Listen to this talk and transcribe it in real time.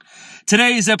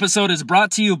Today's episode is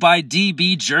brought to you by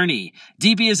DB Journey.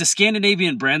 DB is a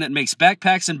Scandinavian brand that makes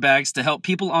backpacks and bags to help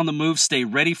people on the move stay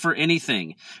ready for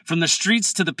anything. From the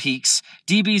streets to the peaks,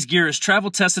 DB's gear is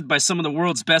travel tested by some of the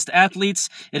world's best athletes,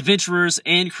 adventurers,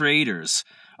 and creators.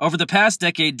 Over the past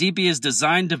decade, DB has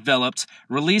designed, developed,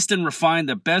 released, and refined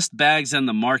the best bags in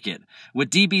the market. With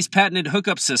DB's patented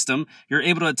hookup system, you're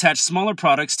able to attach smaller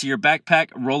products to your backpack,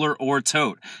 roller, or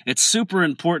tote. It's super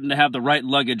important to have the right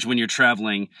luggage when you're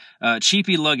traveling.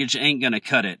 Cheapy luggage ain't gonna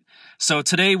cut it. So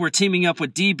today we're teaming up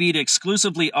with DB to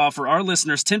exclusively offer our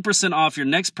listeners 10% off your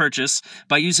next purchase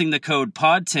by using the code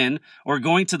POD10 or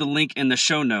going to the link in the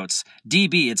show notes.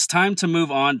 DB, it's time to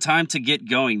move on, time to get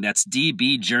going. That's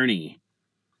DB Journey.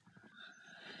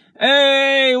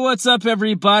 Hey, what's up,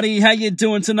 everybody? How you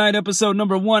doing tonight? Episode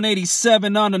number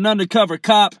 187 on An Undercover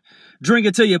Cop. Drink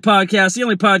It Till You podcast, the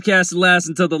only podcast that lasts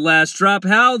until the last drop.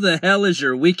 How the hell is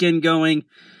your weekend going?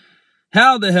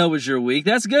 How the hell was your week?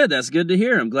 That's good. That's good to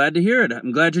hear. I'm glad to hear it.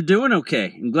 I'm glad you're doing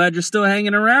okay. I'm glad you're still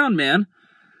hanging around, man.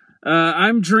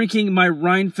 I'm drinking my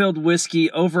Reinfeld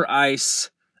whiskey over ice.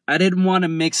 I didn't want to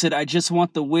mix it. I just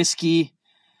want the whiskey,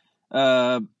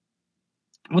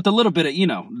 with a little bit of,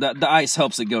 the ice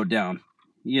helps it go down.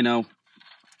 A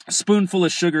spoonful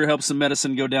of sugar helps the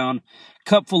medicine go down.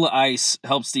 Cupful of ice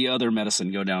helps the other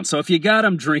medicine go down. So if you got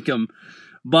them, drink them.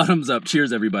 Bottoms up.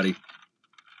 Cheers, everybody.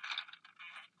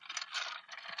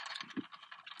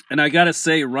 And I gotta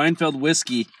say, Reinfeld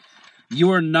whiskey,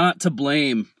 you are not to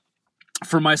blame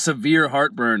for my severe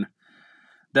heartburn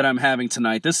that I'm having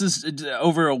tonight. This is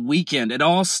over a weekend. It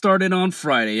all started on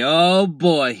Friday. Oh,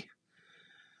 boy.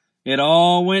 It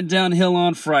all went downhill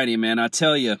on Friday, man. I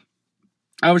tell you,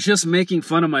 I was just making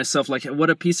fun of myself, like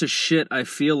what a piece of shit I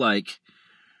feel like,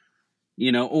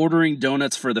 ordering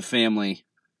donuts for the family,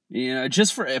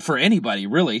 just for anybody,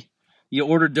 really. You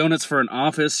order donuts for an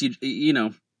office,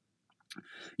 you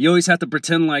always have to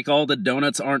pretend like all the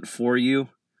donuts aren't for you.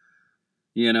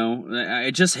 I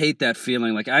just hate that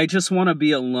feeling. Like, I just want to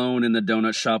be alone in the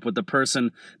donut shop with the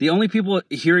person. The only people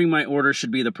hearing my order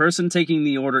should be the person taking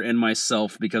the order and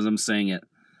myself, because I'm saying it.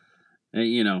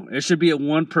 It should be a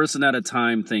one person at a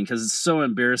time thing, because it's so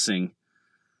embarrassing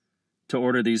to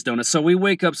order these donuts. So we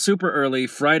wake up super early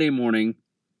Friday morning.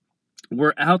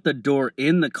 We're out the door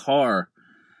in the car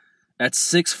at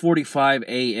 6:45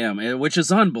 a.m., which is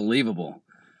unbelievable.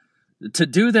 To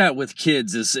do that with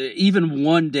kids is, even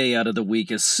one day out of the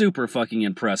week, is super fucking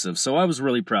impressive. So I was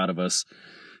really proud of us.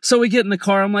 So we get in the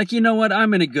car. I'm like, you know what?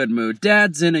 I'm in a good mood.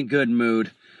 Dad's in a good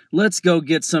mood. Let's go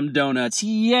get some donuts.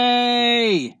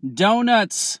 Yay!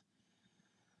 Donuts!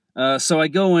 So I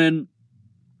go in,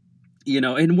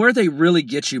 and where they really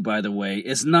get you, by the way,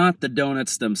 is not the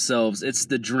donuts themselves. It's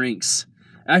the drinks.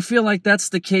 I feel like that's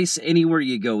the case anywhere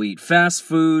you go eat. Fast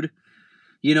food,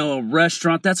 a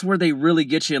restaurant, that's where they really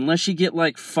get you. Unless you get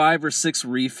like 5 or 6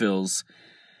 refills,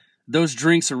 those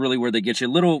drinks are really where they get you. A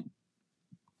little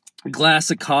glass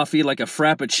of coffee, like a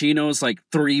Frappuccino, is like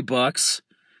 $3.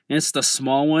 And it's the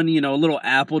small one. A little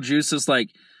apple juice is like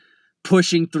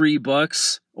pushing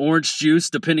 $3. Orange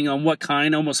juice, depending on what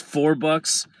kind, almost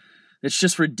 $4. It's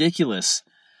just ridiculous.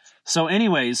 So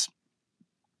anyways,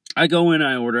 I go in,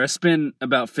 I order. I spend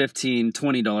about $15,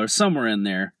 $20, somewhere in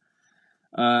there.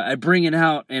 I bring it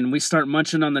out, and we start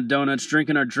munching on the donuts,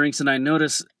 drinking our drinks, and I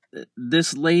notice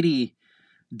this lady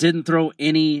didn't throw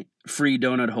any free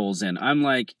donut holes in. I'm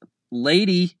like,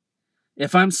 lady,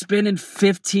 if I'm spending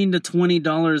 $15 to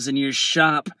 $20 in your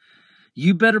shop,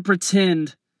 you better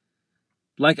pretend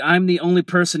like I'm the only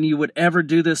person you would ever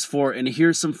do this for, and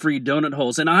here's some free donut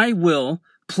holes. And I will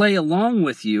play along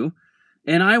with you.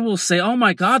 And I will say, oh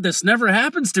my God, this never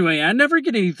happens to me. I never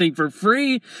get anything for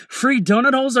free. Free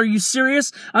donut holes? Are you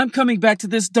serious? I'm coming back to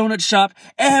this donut shop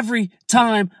every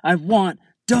time I want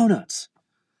donuts.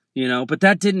 But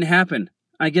that didn't happen.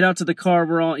 I get out to the car,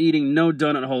 we're all eating, no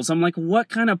donut holes. I'm like, what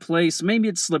kind of place? Maybe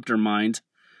it slipped her mind.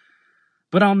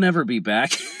 But I'll never be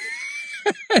back.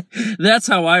 That's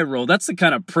how I roll. That's the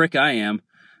kind of prick I am.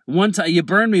 One time, you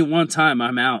burn me one time,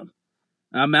 I'm out.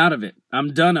 I'm out of it.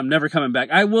 I'm done. I'm never coming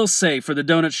back. I will say, for the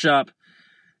donut shop,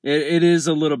 it is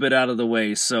a little bit out of the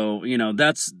way. So,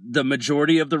 that's the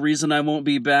majority of the reason I won't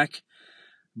be back.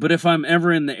 But if I'm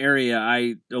ever in the area,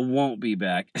 I won't be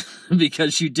back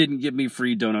because you didn't give me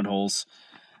free donut holes.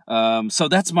 So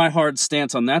that's my hard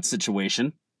stance on that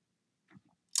situation.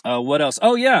 What else?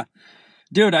 Oh, yeah.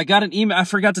 Dude, I got an email. I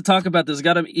forgot to talk about this. I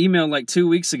got an email like 2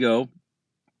 weeks ago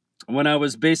when I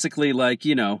was basically like,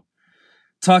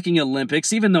 talking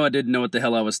Olympics, even though I didn't know what the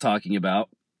hell I was talking about.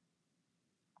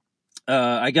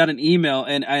 I got an email,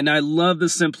 and I love the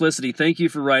simplicity. Thank you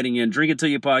for writing in.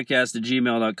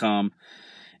 drinkittillyouPodcast@gmail.com.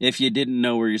 if you didn't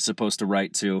know where you're supposed to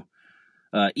write to,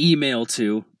 email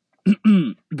to.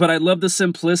 But I love the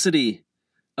simplicity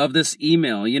of this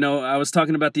email. You know, I was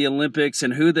talking about the Olympics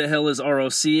and who the hell is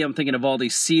ROC. I'm thinking of all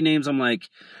these C names. I'm like,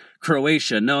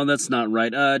 Croatia, no, that's not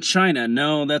right. China,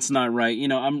 no, that's not right. You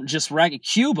know, I'm just racking.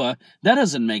 Cuba, that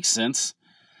doesn't make sense.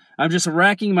 I'm just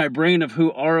racking my brain of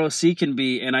who ROC can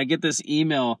be, and I get this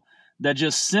email that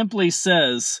just simply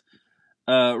says,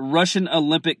 Russian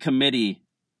Olympic Committee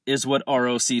is what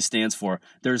ROC stands for.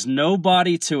 There's no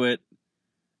body to it.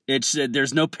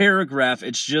 There's no paragraph.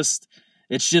 It's just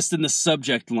in the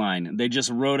subject line. They just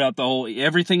wrote out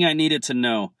everything I needed to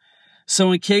know.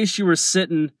 So in case you were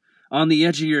sitting on the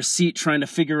edge of your seat trying to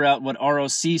figure out what ROC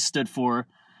stood for,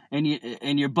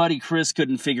 and your buddy Chris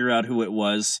couldn't figure out who it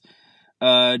was,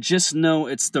 just know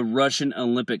it's the Russian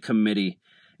Olympic Committee.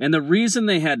 And the reason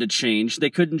they had to change, they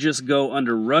couldn't just go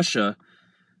under Russia,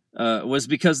 was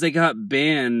because they got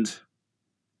banned,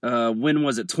 when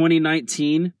was it,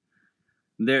 2019?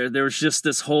 There was just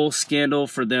this whole scandal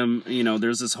for them, you know,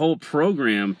 there's this whole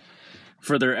program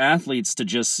for their athletes to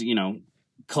just, you know,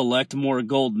 collect more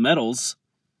gold medals.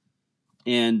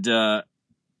 And,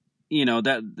 you know,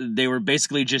 that they were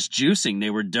basically just juicing. They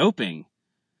were doping.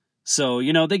 So,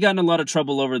 you know, they got in a lot of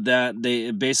trouble over that. They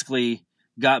basically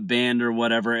got banned or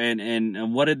whatever.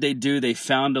 And what did they do? They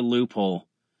found a loophole.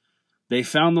 They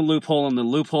found the loophole, and the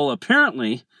loophole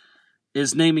apparently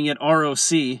is naming it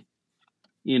ROC,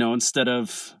 you know, instead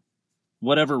of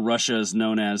whatever Russia is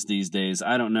known as these days.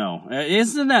 I don't know.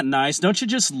 Isn't that nice? Don't you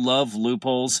just love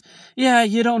loopholes? Yeah,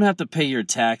 you don't have to pay your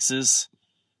taxes.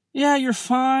 Yeah, you're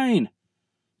fine.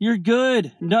 You're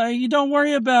good. No, you don't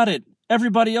worry about it.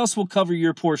 Everybody else will cover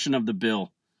your portion of the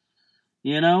bill.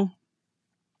 You know?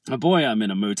 Oh boy, I'm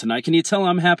in a mood tonight. Can you tell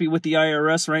I'm happy with the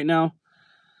IRS right now?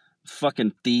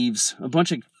 Fucking thieves. A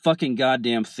bunch of fucking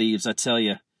goddamn thieves, I tell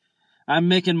you. I'm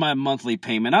making my monthly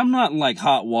payment. I'm not like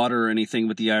hot water or anything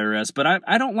with the IRS, but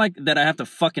I don't like that I have to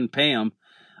fucking pay them.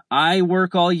 I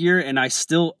work all year and I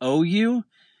still owe you?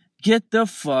 Get the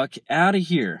fuck out of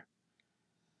here.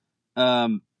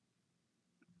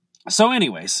 So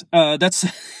anyways, that's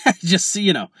just,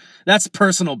 you know, that's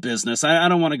personal business. I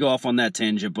don't want to go off on that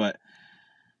tangent, but,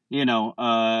 you know,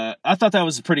 I thought that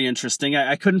was pretty interesting.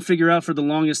 I couldn't figure out for the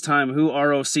longest time who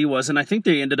ROC was, and I think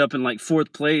they ended up in like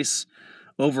 4th place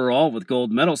overall with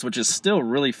gold medals, which is still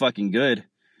really fucking good.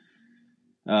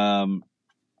 You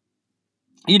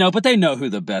know, but they know who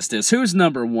the best is. Who's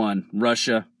number one?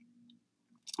 Russia.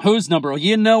 Who's number one?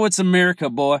 You know it's America,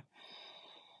 boy.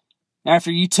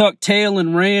 After you tucked tail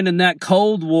and ran in that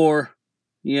Cold War,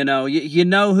 you know, you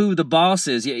know who the boss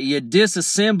is. You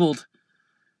disassembled,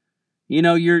 you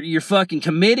know, your fucking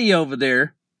committee over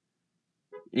there,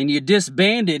 and you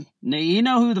disbanded. Now you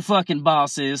know who the fucking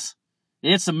boss is.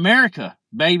 It's America,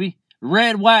 baby.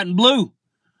 Red, white, and blue.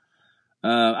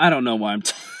 I don't know why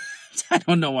I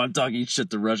don't know why I'm talking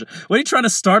shit to Russia. What, are you trying to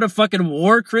start a fucking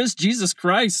war, Chris? Jesus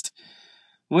Christ.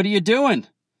 What are you doing?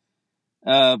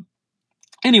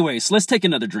 Anyways, let's take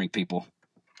another drink, people.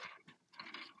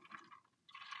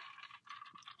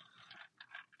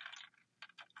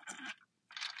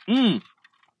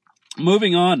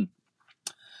 Moving on.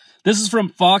 This is from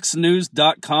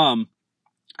FoxNews.com.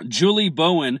 Julie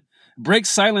Bowen breaks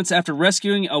silence after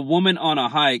rescuing a woman on a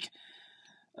hike,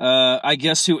 I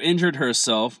guess, who injured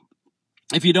herself.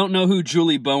 If you don't know who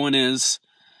Julie Bowen is,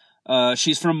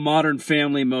 she's from Modern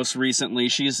Family most recently.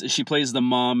 She plays the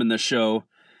mom in the show.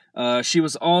 She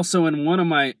was also in one of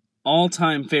my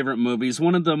all-time favorite movies,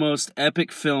 one of the most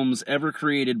epic films ever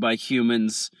created by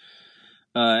humans,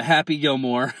 Happy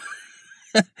Gilmore.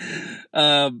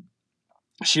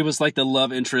 She was like the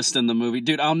love interest in the movie.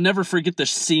 Dude, I'll never forget the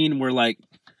scene where like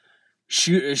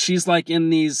she's like in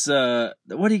these what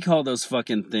do you call those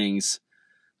fucking things?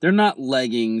 They're not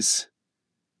leggings.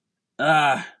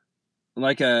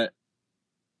 Like a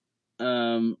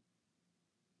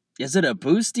is it a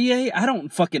bustier? I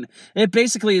don't fucking...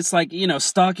 It's like, you know,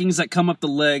 stockings that come up the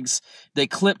legs. They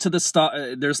clip to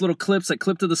the there's little clips that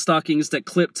clip to the stockings that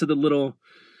clip to the little,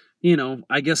 you know,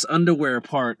 I guess underwear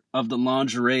part of the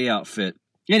lingerie outfit.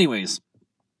 Anyways,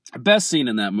 best scene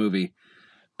in that movie.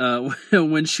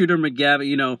 When Shooter McGavin,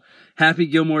 you know, Happy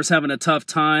Gilmore's having a tough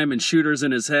time and Shooter's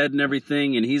in his head and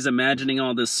everything, and he's imagining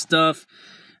all this stuff.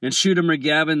 And Shooter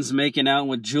McGavin's making out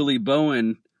with Julie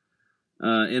Bowen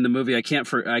in the movie. I can't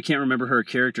remember her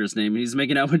character's name. He's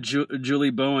making out with Julie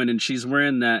Bowen, and she's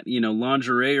wearing that, you know,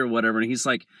 lingerie or whatever, and he's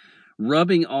like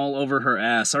rubbing all over her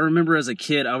ass. I remember as a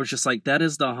kid, I was just like, that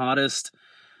is the hottest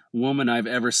woman I've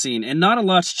ever seen. And not a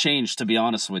lot's changed, to be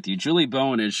honest with you. Julie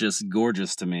Bowen is just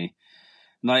gorgeous to me.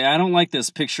 Like, I don't like this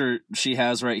picture she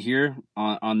has right here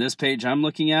on this page I'm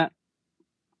looking at.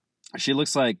 She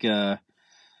looks like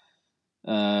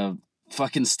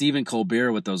fucking Stephen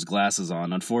Colbert with those glasses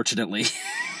on, unfortunately.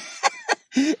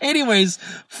 Anyways,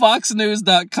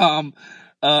 FoxNews.com.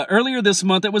 Earlier this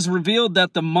month, it was revealed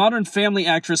that the Modern Family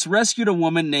actress rescued a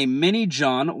woman named Minnie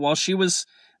John while she was...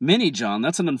 Minnie John,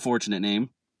 that's an unfortunate name.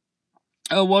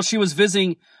 While she was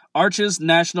visiting Arches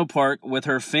National Park with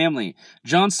her family.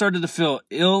 John started to feel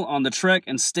ill on the trek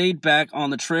and stayed back on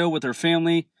the trail with her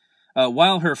family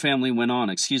while her family went on.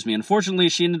 Unfortunately,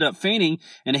 she ended up fainting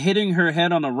and hitting her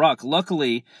head on a rock.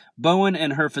 Luckily, Bowen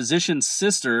and her physician's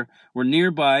sister were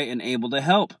nearby and able to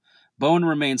help. Bowen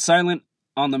remained silent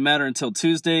on the matter until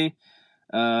Tuesday,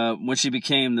 when she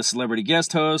became the celebrity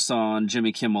guest host on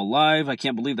Jimmy Kimmel Live. I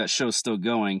can't believe that show's still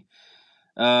going.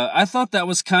 I thought that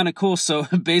was kind of cool. So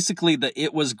basically, the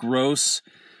It Was Gross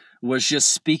was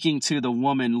just speaking to the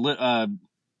woman. What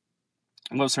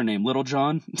was her name? Little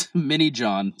John? Minnie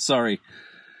John. Sorry.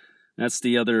 That's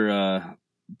the other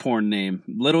porn name.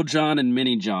 Little John and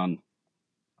Minnie John.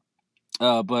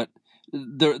 But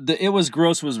the It Was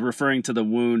Gross was referring to the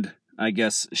wound, I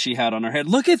guess, she had on her head.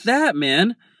 Look at that,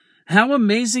 man. How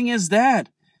amazing is that?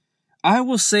 I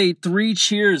will say 3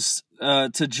 cheers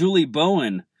to Julie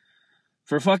Bowen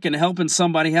for fucking helping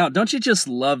somebody out. Don't you just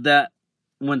love that?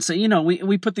 When, say, you know,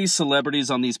 we put these celebrities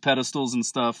on these pedestals and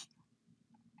stuff.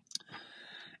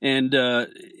 And,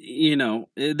 you know,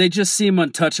 they just seem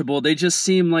untouchable. They just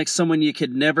seem like someone you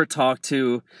could never talk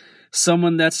to.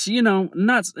 Someone that's, you know,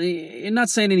 not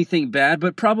saying anything bad,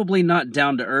 but probably not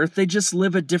down to earth. They just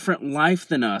live a different life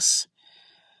than us.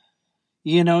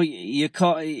 You know, you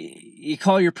call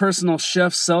your personal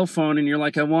chef's cell phone and you're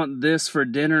like, I want this for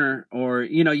dinner. Or,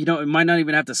 you know, you might not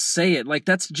even have to say it. Like,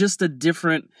 that's just a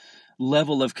different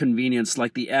level of convenience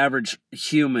like the average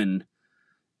human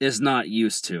is not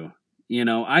used to. You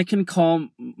know, I can call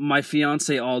my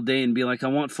fiance all day and be like, I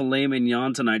want filet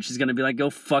mignon tonight. She's going to be like, go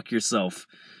fuck yourself.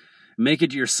 Make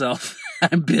it yourself.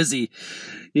 I'm busy,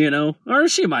 you know, or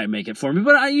she might make it for me,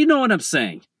 but you know what I'm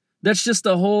saying. That's just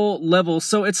the whole level.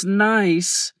 So it's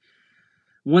nice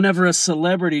whenever a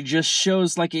celebrity just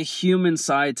shows like a human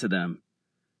side to them.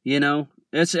 You know,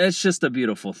 it's just a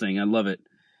beautiful thing. I love it.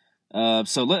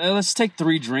 So let's take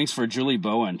 3 drinks for Julie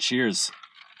Bowen. Cheers.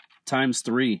 Times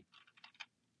 3.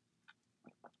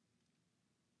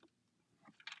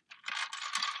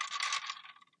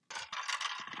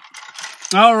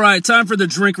 All right, time for the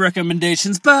drink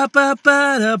recommendations. Dude.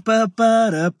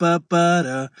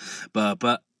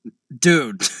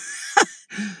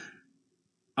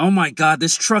 Oh my God,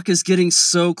 this truck is getting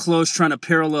so close trying to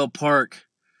parallel park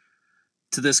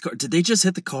to this car. Did they just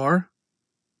hit the car?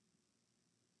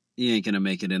 You ain't gonna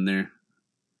make it in there.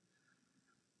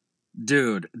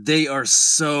 Dude, they are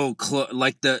so close.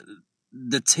 Like the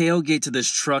tailgate to this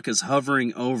truck is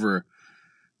hovering over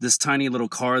this tiny little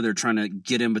car they're trying to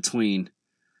get in between.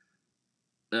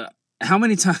 How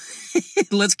many times?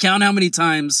 Let's count how many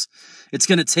times it's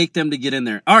going to take them to get in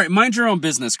there. All right, mind your own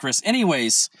business, Chris.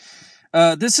 Anyways,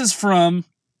 this is from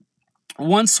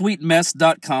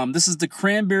onesweetmess.com. This is the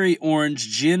cranberry orange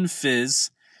gin fizz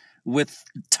with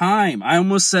thyme. I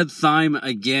almost said thyme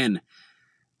again.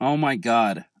 Oh my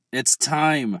God, it's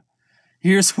thyme.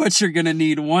 Here's what you're going to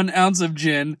need. 1 ounce of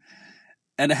gin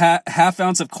and half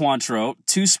ounce of Cointreau,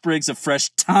 2 sprigs of fresh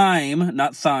thyme,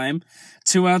 not thyme,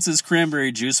 2 ounces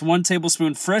cranberry juice, 1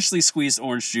 tablespoon freshly squeezed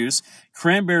orange juice,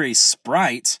 cranberry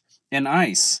Sprite, and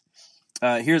ice.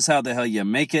 Here's how the hell you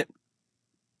make it.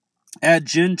 Add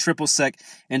gin, triple sec,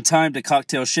 and thyme to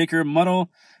cocktail shaker.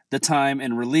 Muddle the thyme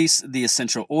and release the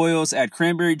essential oils. Add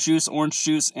cranberry juice, orange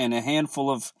juice, and a handful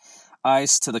of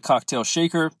ice to the cocktail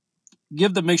shaker.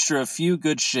 Give the mixture a few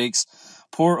good shakes.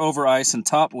 Pour over ice and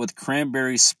top with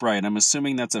cranberry Sprite. I'm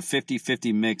assuming that's a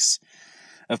 50-50 mix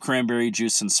of cranberry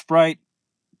juice and Sprite.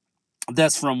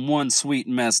 That's from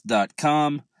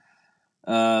onesweetmess.com.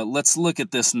 Let's look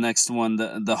at this next one,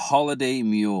 the Holiday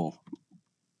Mule.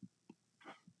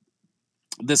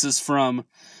 This is from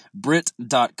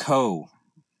Brit.co.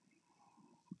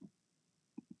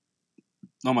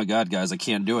 Oh my God, guys, I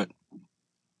can't do it.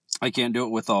 I can't do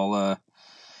it with all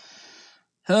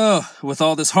with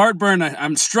all this heartburn.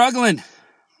 I'm struggling.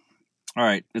 All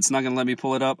right, it's not going to let me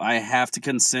pull it up. I have to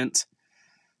consent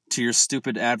to your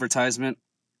stupid advertisement.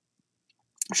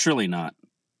 Surely not.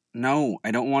 No,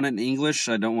 I don't want it in English.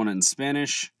 I don't want it in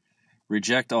Spanish.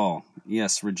 Reject all.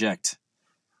 Yes, reject.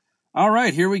 All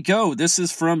right, here we go. This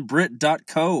is from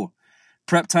Brit.co.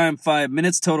 Prep time 5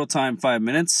 minutes. Total time 5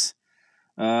 minutes.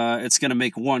 It's going to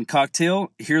make 1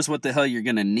 cocktail. Here's what the hell you're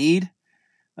going to need.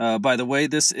 By the way,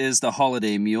 this is the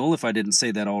Holiday Mule, if I didn't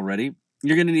say that already.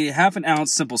 You're going to need half an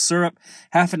ounce simple syrup,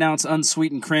 half an ounce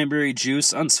unsweetened cranberry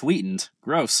juice, unsweetened,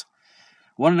 gross,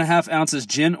 1.5 ounces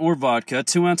gin or vodka,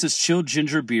 2 ounces chilled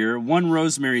ginger beer, 1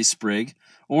 rosemary sprig,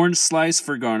 orange slice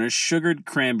for garnish, sugared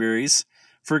cranberries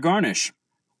for garnish.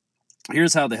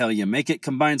 Here's how the hell you make it.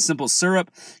 Combine simple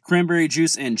syrup, cranberry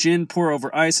juice, and gin. Pour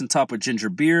over ice and top with ginger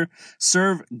beer.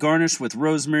 Serve garnish with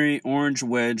rosemary, orange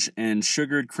wedge, and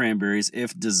sugared cranberries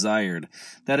if desired.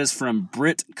 That is from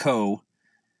Brit Co.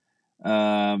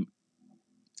 The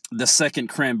second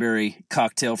cranberry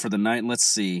cocktail for the night. Let's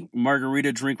see.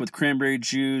 Margarita drink with cranberry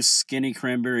juice, skinny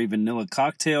cranberry vanilla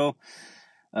cocktail.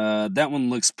 That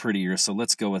one looks prettier, so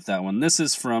let's go with that one. This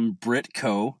is from Brit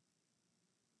Co.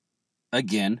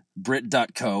 Again,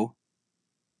 Brit.co.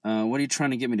 What are you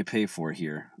trying to get me to pay for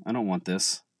here? I don't want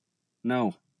this.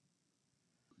 No.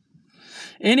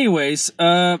 Anyways,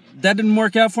 that didn't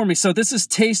work out for me. So this is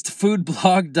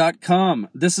tastefoodblog.com.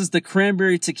 This is the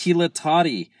cranberry tequila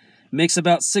toddy. Makes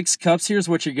about 6 cups. Here's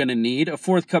what you're going to need. A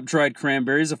 4th cup dried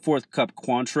cranberries, a 4th cup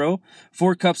Cointreau,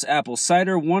 4 cups apple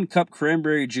cider, 1 cup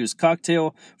cranberry juice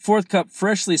cocktail, 4th cup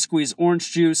freshly squeezed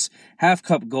orange juice, half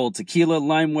cup gold tequila,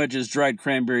 lime wedges, dried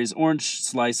cranberries, orange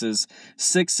slices,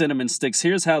 6 cinnamon sticks.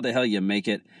 Here's how the hell you make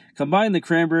it. Combine the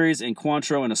cranberries and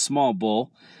Cointreau in a small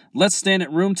bowl. Let stand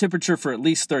at room temperature for at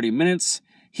least 30 minutes.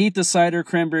 Heat the cider,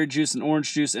 cranberry juice, and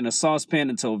orange juice in a saucepan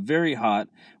until very hot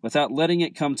without letting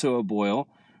it come to a boil.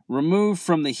 Remove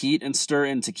from the heat and stir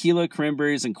in tequila,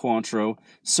 cranberries, and Cointreau.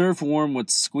 Serve warm with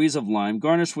squeeze of lime.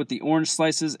 Garnish with the orange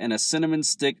slices and a cinnamon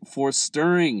stick for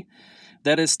stirring.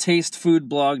 That is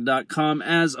tastefoodblog.com.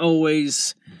 As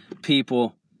always,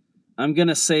 people, I'm going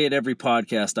to say it every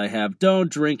podcast I have. Don't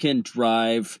drink and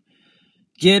drive.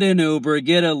 Get an Uber,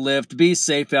 get a Lyft. Be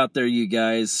safe out there, you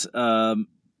guys.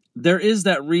 There is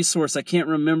that resource. I can't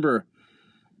remember.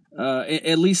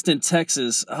 At least in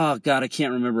Texas. Oh, God, I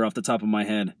can't remember off the top of my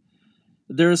head.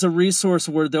 There's a resource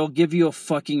where they'll give you a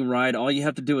fucking ride. All you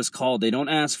have to do is call. They don't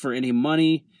ask for any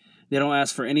money. They don't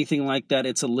ask for anything like that.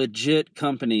 It's a legit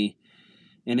company.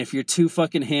 And if you're too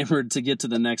fucking hammered to get to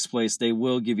the next place, they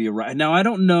will give you a ride. Now, I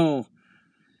don't know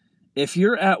if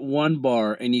you're at one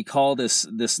bar and you call this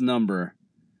number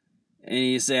and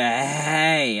you say,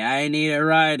 hey, I need a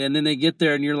ride. And then they get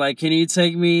there and you're like, can you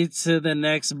take me to the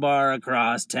next bar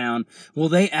across town? Will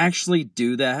they actually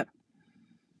do that?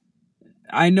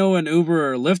 I know an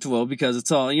Uber or Lyft will, because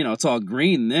it's all, it's all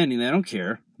green then. They don't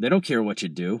care. They don't care what you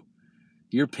do.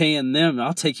 You're paying them.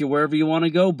 I'll take you wherever you want to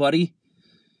go, buddy.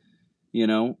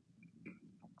 I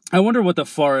wonder what the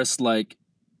farthest,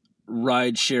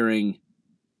 ride sharing,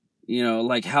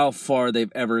 how far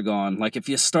they've ever gone. Like, if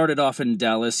you started off in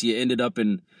Dallas, you ended up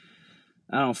in,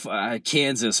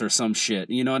 Kansas or some shit.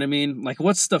 You know what I mean? Like,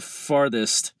 what's the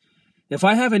farthest? If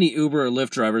I have any Uber or Lyft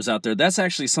drivers out there, that's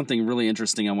actually something really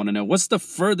interesting I want to know. What's the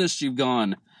furthest you've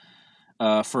gone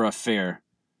for a fare?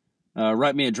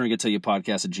 Write me at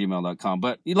drinkittillyupodcast@gmail.com.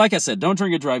 But like I said, don't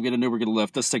drink and drive, get an Uber, get a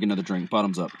Lyft. Let's take another drink.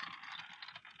 Bottoms up.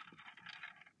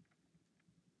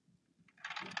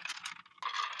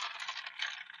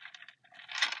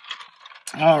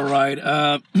 All right.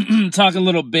 Talk a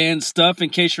little band stuff in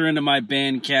case you're into my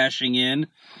band cashing in.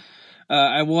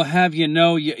 I will have you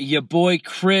know, your boy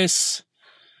Chris,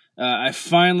 I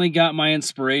finally got my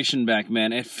inspiration back,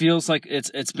 man. It feels like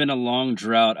it's been a long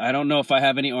drought. I don't know if I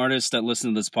have any artists that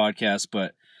listen to this podcast,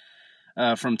 but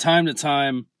from time to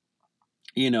time,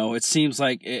 it seems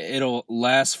like it'll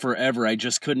last forever. I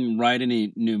just couldn't write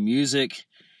any new music.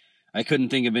 I couldn't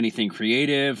think of anything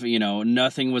creative.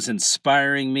 Nothing was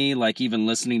inspiring me, like even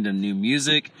listening to new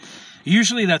music.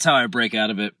 Usually that's how I break out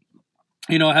of it.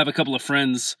 I have a couple of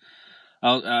friends.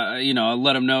 I'll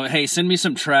let them know, hey, send me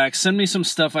some tracks, send me some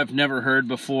stuff I've never heard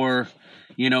before.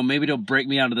 Maybe it'll break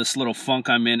me out of this little funk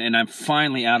I'm in, and I'm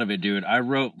finally out of it, dude. I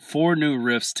wrote 4 new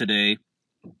riffs today.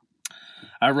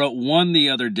 I wrote one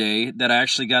the other day that I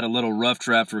actually got a little rough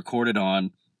draft recorded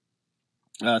on.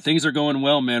 Things are going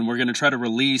well, man. We're going to try to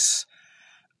release,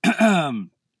 I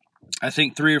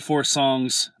think 3 or 4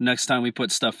 songs next time we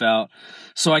put stuff out.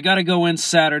 So I got to go in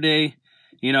Saturday.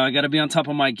 I got to be on top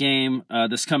of my game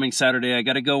this coming Saturday. I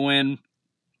got to go in,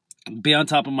 be on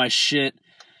top of my shit,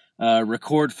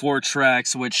 record 4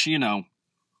 tracks, which,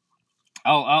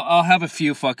 I'll have a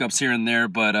few fuck-ups here and there,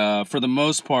 but for the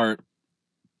most part,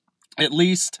 at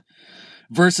least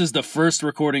versus the first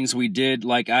recordings we did,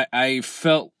 I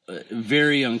felt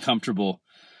very uncomfortable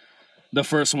the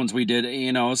first ones we did.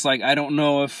 It's like, I don't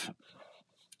know if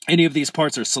any of these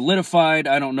parts are solidified.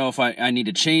 I don't know if I need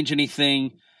to change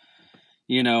anything.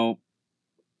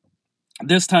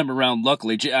 This time around,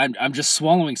 luckily, I'm just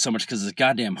swallowing so much because of the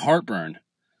goddamn heartburn.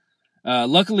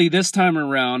 Luckily, this time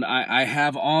around, I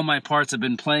have all my parts. I've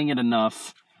been playing it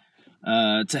enough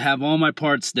to have all my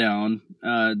parts down,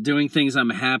 doing things I'm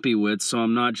happy with, so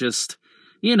I'm not just,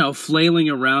 flailing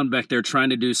around back there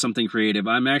trying to do something creative.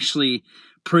 I'm actually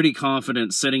pretty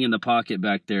confident sitting in the pocket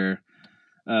back there,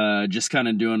 just kind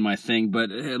of doing my thing. But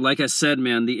like I said,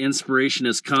 man, the inspiration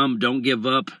has come. Don't give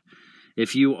up.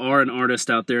 If you are an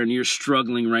artist out there and you're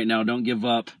struggling right now, don't give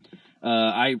up.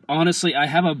 I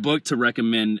have a book to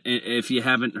recommend if you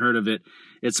haven't heard of it.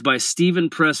 It's by Stephen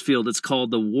Pressfield. It's called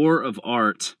The War of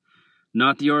Art.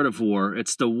 Not The Art of War.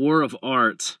 It's The War of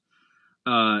Art.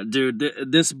 Dude,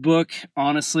 this book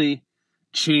honestly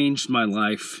changed my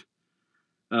life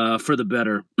for the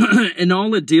better. And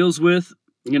all it deals with,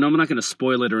 I'm not going to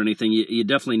spoil it or anything. You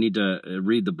definitely need to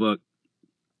read the book.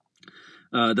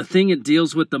 The thing it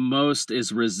deals with the most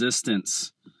is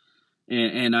resistance.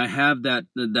 And I have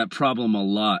that problem a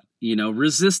lot.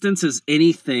 Resistance is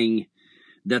anything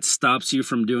that stops you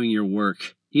from doing your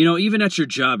work. Even at your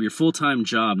job, your full-time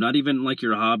job, not even like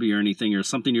your hobby or anything, or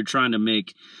something you're trying to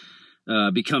make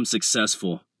become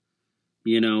successful.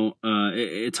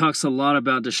 It talks a lot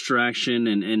about distraction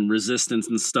and resistance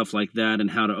and stuff like that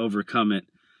and how to overcome it.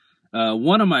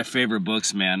 One of my favorite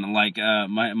books, man, like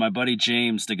my buddy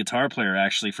James, the guitar player,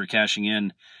 actually, for Cashing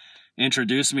In,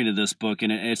 introduced me to this book,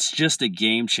 and it's just a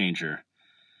game changer.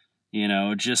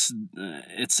 It's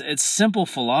simple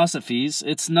philosophies.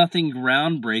 It's nothing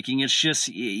groundbreaking. It's just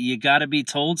you got to be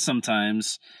told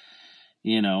sometimes,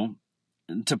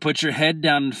 to put your head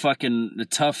down and fucking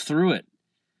tough through it.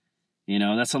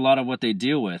 That's a lot of what they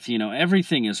deal with.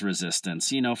 Everything is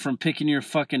resistance. From picking your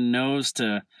fucking nose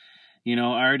to, I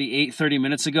already ate 30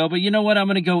 minutes ago, but you know what? I'm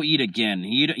gonna go eat again.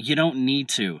 You don't need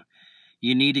to.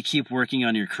 You need to keep working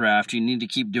on your craft. You need to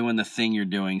keep doing the thing you're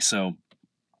doing. So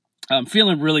I'm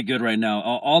feeling really good right now.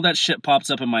 All that shit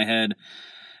pops up in my head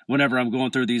whenever I'm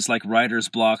going through these like writer's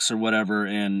blocks or whatever,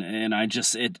 and I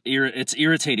just it's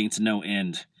irritating to no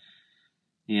end.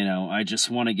 I just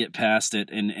want to get past it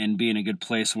and be in a good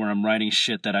place where I'm writing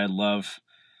shit that I love.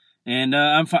 And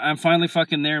I'm finally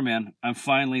fucking there, man. I'm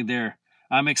finally there.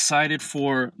 I'm excited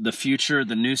for the future,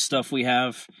 the new stuff we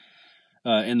have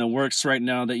in the works right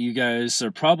now that you guys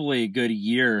are probably a good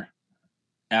year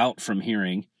out from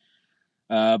hearing.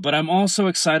 But I'm also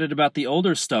excited about the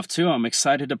older stuff, too. I'm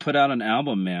excited to put out an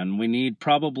album, man. We need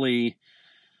probably,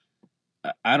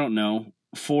 I don't know,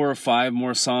 4 or 5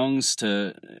 more songs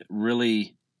to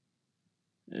really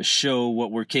show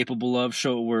what we're capable of,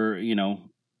 show what we're,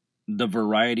 the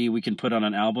variety we can put on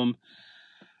an album.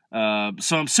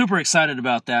 So I'm super excited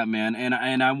about that, man.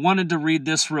 And I wanted to read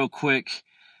this real quick.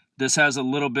 This has a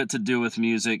little bit to do with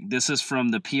music. This is from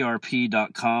the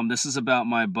PRP.com. This is about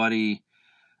my buddy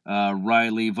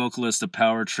Riley, vocalist of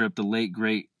Power Trip, the late,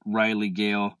 great Riley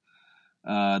Gale.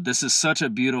 This is such a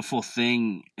beautiful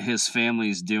thing his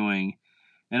family's doing.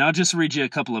 And I'll just read you a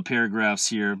couple of paragraphs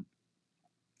here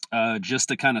just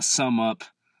to kind of sum up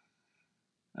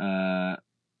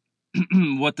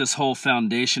what this whole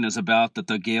foundation is about that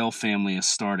the Gale family is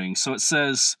starting. So it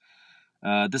says,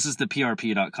 this is the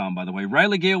PRP.com, by the way.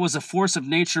 Riley Gale was a force of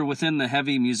nature within the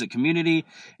heavy music community.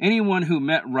 Anyone who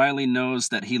met Riley knows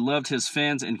that he loved his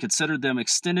fans and considered them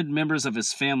extended members of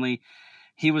his family.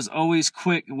 He was always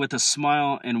quick with a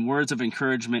smile and words of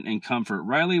encouragement and comfort.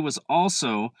 Riley was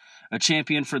also a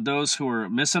champion for those who were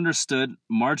misunderstood,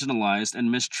 marginalized, and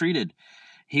mistreated.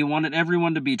 He wanted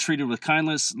everyone to be treated with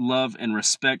kindness, love, and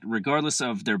respect, regardless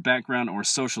of their background or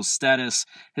social status.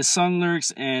 His song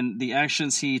lyrics and the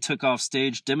actions he took off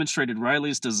stage demonstrated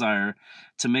Riley's desire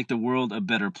to make the world a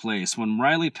better place. When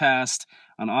Riley passed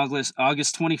on August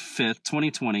 25th,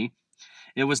 2020,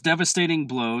 it was a devastating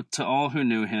blow to all who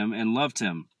knew him and loved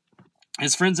him.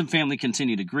 His friends and family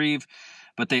continue to grieve,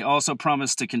 but they also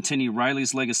promised to continue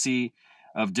Riley's legacy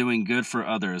of doing good for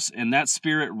others. In that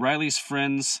spirit, Riley's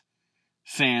friends,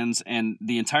 fans, and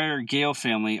the entire Gale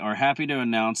family are happy to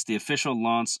announce the official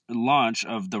launch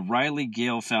of the Riley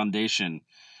Gale Foundation.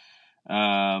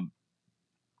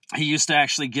 He used to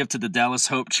actually give to the Dallas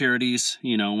Hope charities,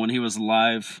 when he was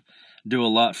alive, do a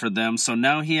lot for them. So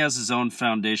now he has his own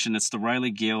foundation. It's the Riley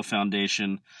Gale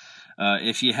Foundation.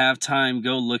 If you have time,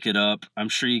 go look it up. I'm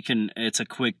sure you can. It's a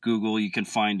quick Google. You can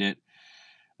find it.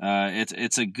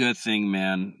 It's a good thing,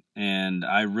 man. And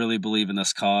I really believe in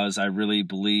this cause. I really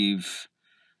believe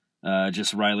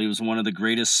just Riley was one of the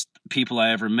greatest people I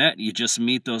ever met. You just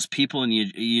meet those people and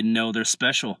you know they're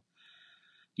special.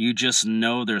 You just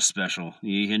know they're special.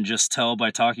 You can just tell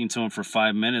by talking to them for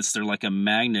 5 minutes. They're like a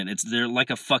magnet. They're like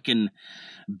a fucking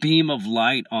beam of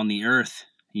light on the earth.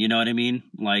 You know what I mean?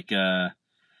 Like,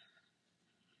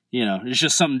 There's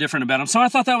just something different about them. So I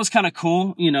thought that was kind of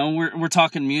cool. We're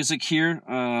talking music here.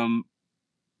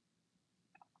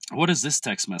 What is this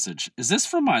text message? Is this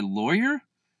from my lawyer?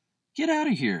 Get out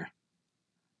of here.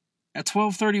 At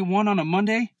 12:31 on a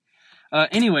Monday?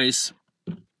 Anyways,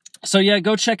 so yeah,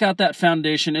 go check out that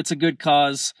foundation. It's a good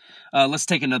cause. Let's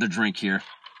take another drink here.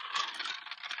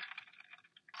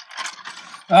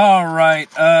 All right,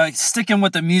 sticking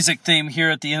with the music theme here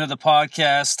at the end of the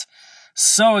podcast.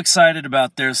 So excited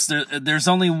about this. There's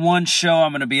only one show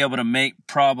I'm going to be able to make,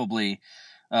 probably,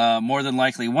 more than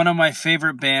likely. One of my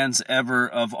favorite bands ever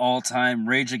of all time,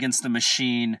 Rage Against the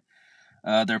Machine.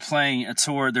 They're playing a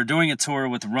tour. They're doing a tour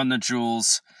with Run the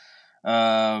Jewels.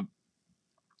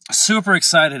 Super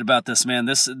excited about this, man.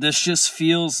 This just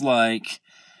feels like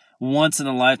once in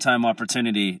a lifetime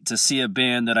opportunity to see a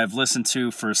band that I've listened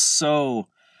to for so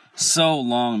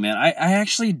long, man. I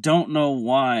actually don't know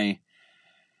why.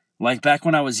 Like back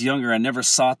when I was younger, I never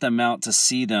sought them out to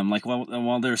see them. Like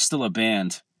while they're still a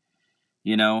band,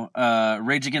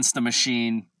 Rage Against the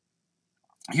Machine.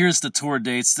 Here's the tour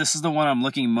dates. This is the one I'm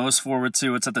looking most forward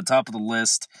to. It's at the top of the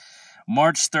list.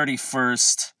 March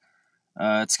 31st.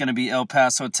 It's going to be El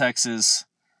Paso, Texas.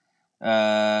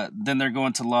 Then they're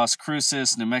going to Las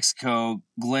Cruces, New Mexico,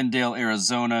 Glendale,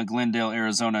 Arizona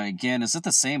again. Is it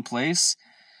the same place?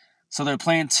 So they're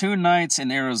playing 2 nights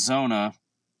in Arizona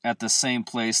at the same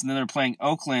place, and then they're playing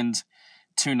Oakland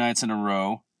 2 nights in a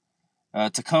row,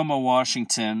 Tacoma,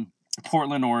 Washington,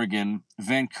 Portland, Oregon,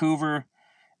 Vancouver,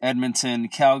 Edmonton,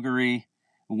 Calgary,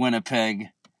 Winnipeg,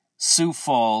 Sioux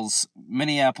Falls,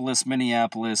 Minneapolis,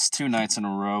 2 nights in a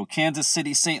row, Kansas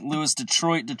City, St. Louis,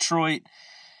 Detroit,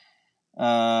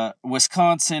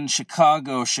 Wisconsin,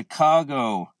 Chicago,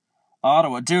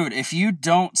 Ottawa. Dude, if you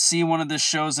don't see one of these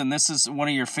shows and this is one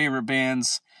of your favorite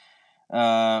bands,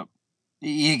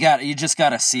 you just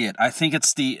gotta see it. I think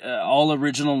it's the all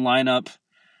original lineup.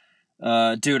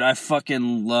 Dude, I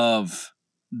fucking love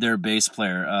their bass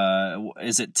player.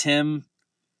 Is it Tim?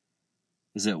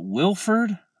 Is it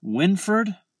Winford?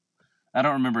 I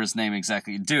don't remember his name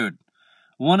exactly. Dude,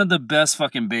 one of the best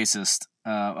fucking bassists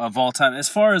of all time. As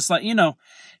far as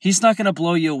he's not gonna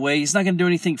blow you away. He's not gonna do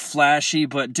anything flashy.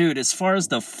 But dude, as far as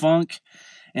the funk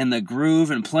and the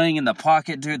groove and playing in the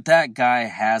pocket, dude, that guy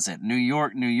has it. New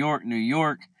York.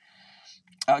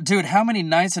 Dude, how many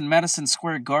nights in Madison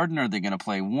Square Garden are they going to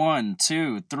play? 1,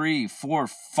 2, 3, 4,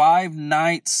 5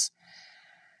 nights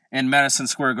in Madison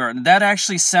Square Garden. That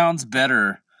actually sounds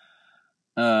better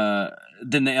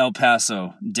than the El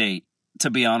Paso date, to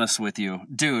be honest with you.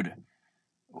 Dude,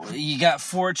 you got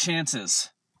 4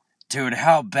 chances. Dude,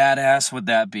 how badass would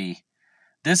that be?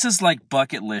 This is like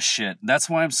bucket list shit. That's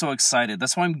why I'm so excited.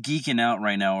 That's why I'm geeking out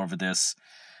right now over this.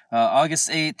 August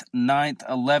 8th, 9th,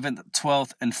 11th,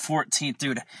 12th, and 14th.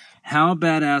 Dude, how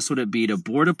badass would it be to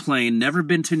board a plane, never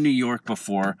been to New York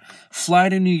before, fly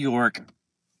to New York,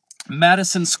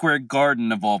 Madison Square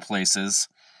Garden of all places,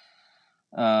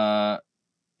 and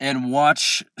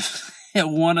watch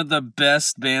one of the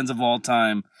best bands of all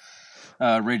time,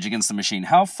 Rage Against the Machine.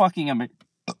 How fucking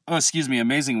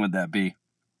amazing would that be?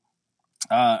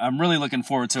 I'm really looking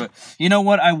forward to it. You know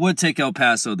what? I would take El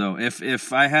Paso, though.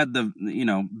 If I had the,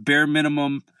 bare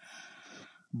minimum,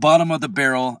 bottom of the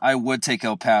barrel, I would take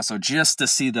El Paso just to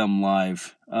see them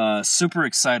live. Super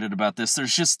excited about this.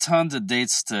 There's just tons of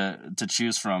dates to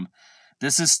choose from.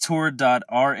 This is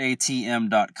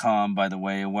tour.ratm.com, by the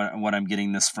way, what I'm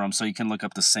getting this from, so you can look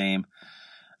up the same.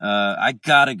 I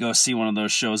gotta go see one of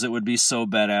those shows. It would be so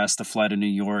badass to fly to New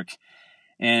York.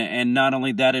 And not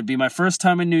only that, it'd be my first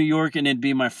time in New York, and it'd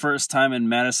be my first time in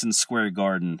Madison Square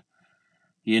Garden.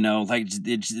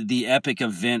 The epic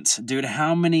event. Dude,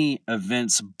 how many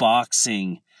events,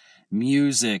 boxing,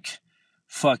 music,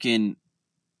 fucking,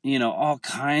 all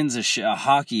kinds of shit.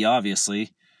 Hockey,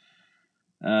 obviously.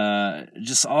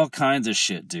 Just all kinds of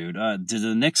shit, dude. Do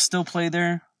the Knicks still play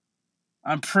there?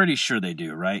 I'm pretty sure they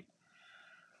do, right?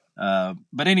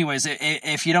 But anyways,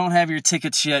 if you don't have your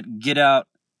tickets yet, get out.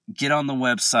 Get on the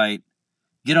website.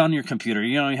 Get on your computer.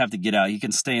 You don't even have to get out. You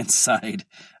can stay inside.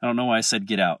 I don't know why I said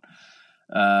get out.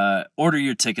 Order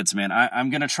your tickets, man. I'm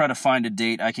going to try to find a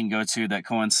date I can go to that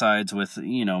coincides with,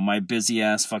 my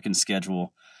busy-ass fucking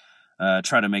schedule.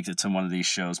 Try to make it to one of these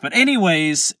shows. But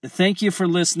anyways, thank you for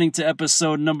listening to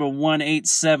episode number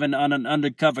 187 on An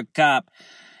Undercover Cop.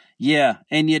 Yeah,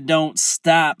 and you don't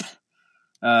stop.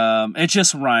 It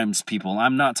just rhymes, people.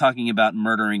 I'm not talking about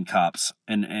murdering cops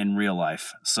in real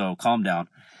life, so calm down.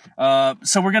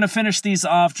 So we're going to finish these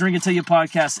off. Drink It Till You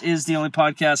podcast is the only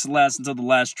podcast that lasts until the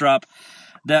last drop.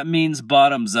 That means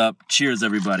bottoms up. Cheers,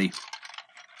 everybody.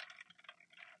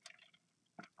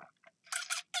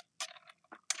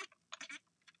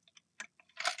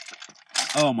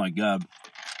 Oh my God.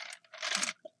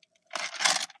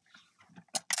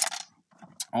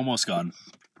 Almost gone.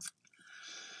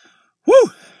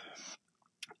 Woo!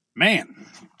 Man.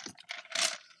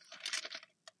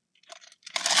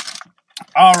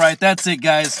 All right, that's it,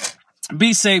 guys.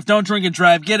 Be safe. Don't drink and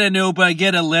drive. Get an Uber.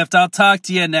 Get a Lyft. I'll talk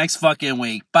to you next fucking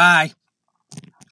week. Bye.